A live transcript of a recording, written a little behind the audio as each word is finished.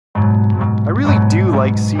I really do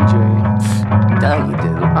like CJ. Duh, you do.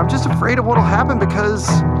 I'm just afraid of what'll happen because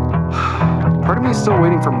part of me is still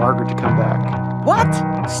waiting for Margaret to come back. What?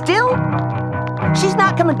 Still? She's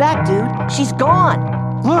not coming back, dude. She's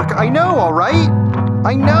gone. Look, I know, all right?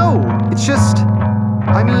 I know. It's just,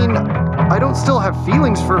 I mean, I don't still have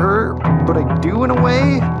feelings for her, but I do in a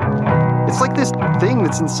way. It's like this thing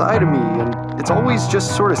that's inside of me, and it's always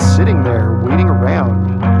just sort of sitting there, waiting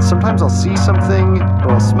around. Sometimes I'll see something,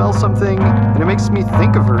 or I'll smell something, and it makes me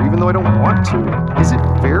think of her, even though I don't want to. Is it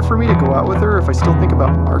fair for me to go out with her if I still think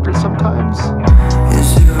about Margaret sometimes?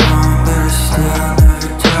 Is it wrong that I still never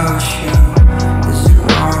doubt you? Is it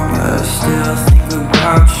wrong that I still think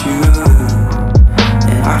about you?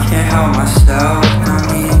 And I can't help myself, I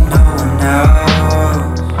need no one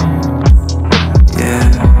else.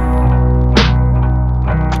 Yeah.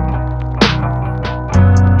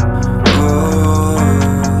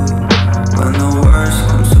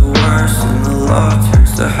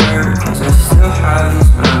 To hurt, cause I still have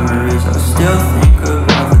these memories. I still think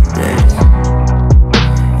about the days,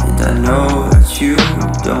 and I know that you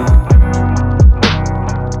don't.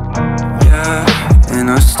 Yeah, and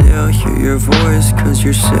I still hear your voice, cause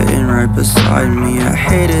you're sitting right beside me. I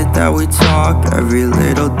hate it that we talk, every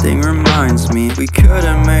little thing reminds me we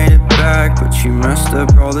could've made it back, but you messed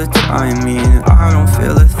up all the timing. I don't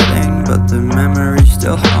feel a thing, but the memories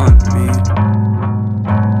still haunt me.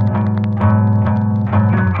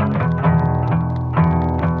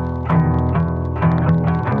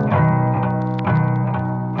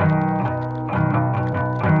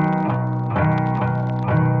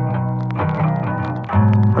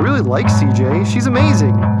 I really like CJ, she's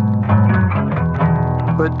amazing.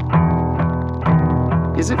 But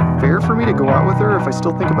is it fair for me to go out with her if I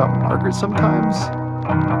still think about Margaret sometimes?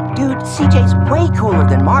 Dude, CJ's way cooler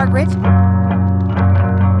than Margaret.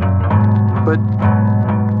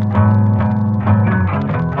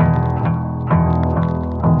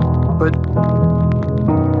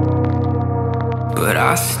 But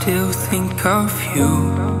I still think of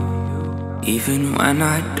you, even when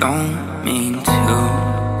I don't mean to.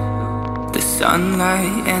 The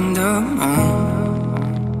sunlight and the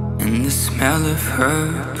moon, and the smell of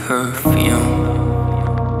her perfume.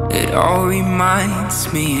 It all reminds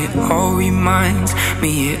me, it all reminds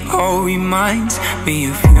me, it all reminds me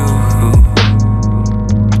of you.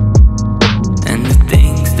 And the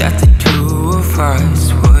things that the two of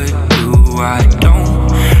us would do. I don't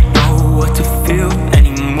know what to feel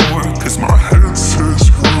anymore, cause my head says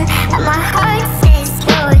you and my heart says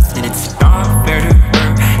yours. and it's not fair to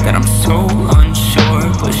her that I'm so unsure,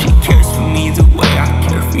 but she cares for me the way I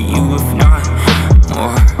care for you, if not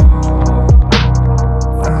more.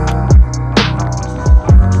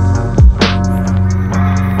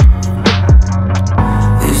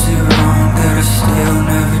 Is it wrong that I still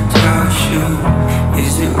never doubt you?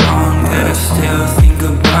 Is it wrong that I still think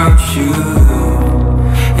about you?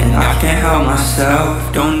 And I can't help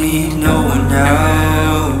myself, don't need no one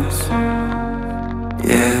else.